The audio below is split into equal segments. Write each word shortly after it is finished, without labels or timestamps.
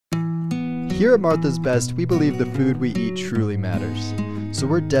Here at Martha's Best, we believe the food we eat truly matters. So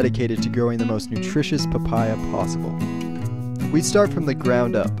we're dedicated to growing the most nutritious papaya possible. We start from the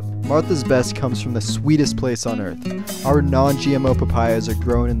ground up. Martha's Best comes from the sweetest place on earth. Our non-GMO papayas are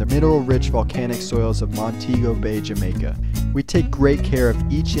grown in the mineral-rich volcanic soils of Montego Bay, Jamaica. We take great care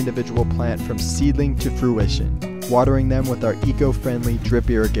of each individual plant from seedling to fruition, watering them with our eco-friendly drip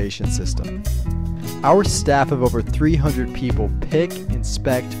irrigation system. Our staff of over 300 people pick,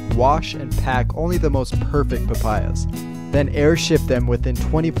 inspect, wash, and pack only the most perfect papayas, then airship them within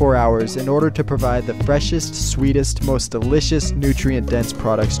 24 hours in order to provide the freshest, sweetest, most delicious, nutrient-dense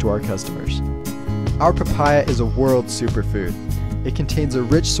products to our customers. Our papaya is a world superfood. It contains a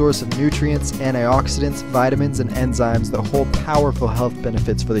rich source of nutrients, antioxidants, vitamins, and enzymes that hold powerful health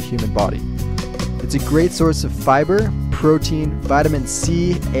benefits for the human body. It's a great source of fiber, protein, vitamin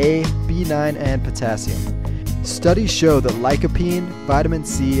C, A, B9, and potassium. Studies show that lycopene, vitamin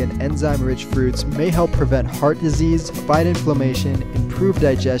C, and enzyme-rich fruits may help prevent heart disease, fight inflammation, improve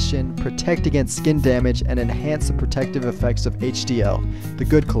digestion, protect against skin damage, and enhance the protective effects of HDL, the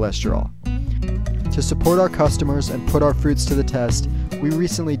good cholesterol. To support our customers and put our fruits to the test, we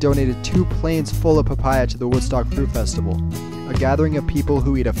recently donated 2 planes full of papaya to the Woodstock Fruit Festival, a gathering of people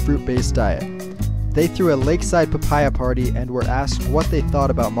who eat a fruit-based diet. They threw a lakeside papaya party and were asked what they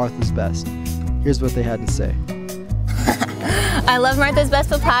thought about Martha's Best. Here's what they had to say. I love Martha's Best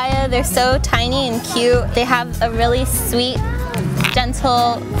papaya. They're so tiny and cute. They have a really sweet,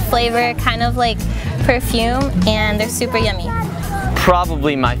 gentle flavor, kind of like perfume, and they're super yummy.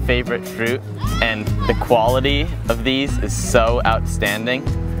 Probably my favorite fruit, and the quality of these is so outstanding.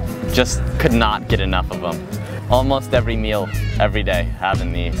 Just could not get enough of them. Almost every meal, every day,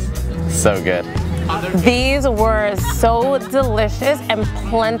 having these. So good. These were so delicious and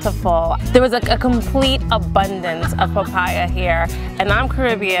plentiful. There was a complete abundance of papaya here. And I'm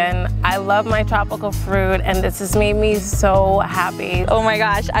Caribbean. I love my tropical fruit, and this has made me so happy. Oh my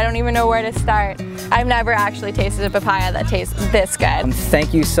gosh, I don't even know where to start. I've never actually tasted a papaya that tastes this good.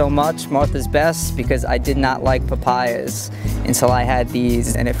 Thank you so much, Martha's Best, because I did not like papayas until I had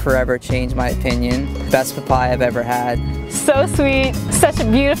these, and it forever changed my opinion. Best papaya I've ever had. So sweet, such a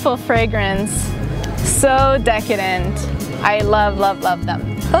beautiful fragrance, so decadent. I love, love, love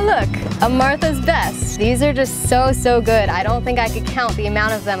them. Oh look, a Martha's Best. These are just so good. I don't think I could count the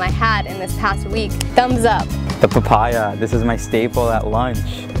amount of them I had in this past week. Thumbs up. The papaya, this is my staple at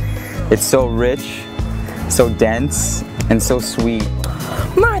lunch. It's so rich, so dense, and so sweet.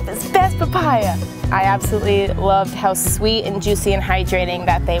 Martha's Best papaya. I absolutely loved how sweet and juicy and hydrating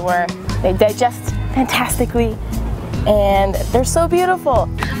that they were. They digest fantastically, and they're so beautiful.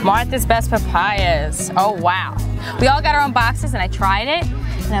 Martha's Best papayas. Oh wow. We all got our own boxes and I tried it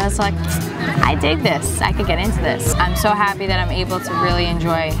and I was like, I dig this. I could get into this. I'm so happy that I'm able to really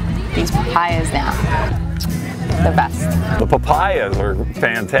enjoy these papayas now. The best. The papayas are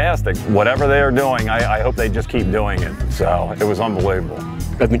fantastic. Whatever they are doing, I hope they just keep doing it. So it was unbelievable.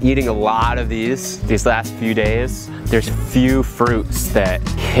 I've been eating a lot of these last few days. There's few fruits that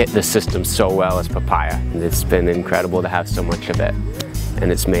hit the system so well as papaya. It's been incredible to have so much of it.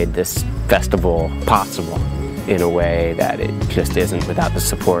 And it's made this festival possible in a way that it just isn't without the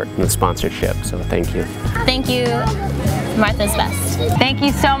support and the sponsorship. So thank you. Thank you, Martha's Best. Thank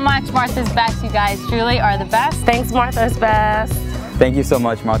you so much, Martha's Best. You guys truly are the best. Thanks, Martha's Best. Thank you so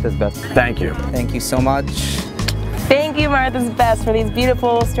much, Martha's Best. Thank you. Thank you so much. Thank you, Martha's Best, for these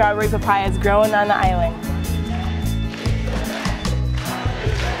beautiful strawberry papayas growing on the island.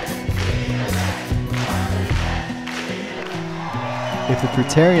 If the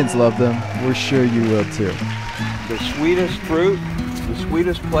Fruitarians love them, we're sure you will too. The sweetest fruit, the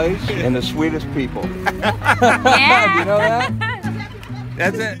sweetest place, and the sweetest people. Yeah. You know that?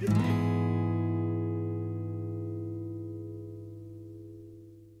 That's it.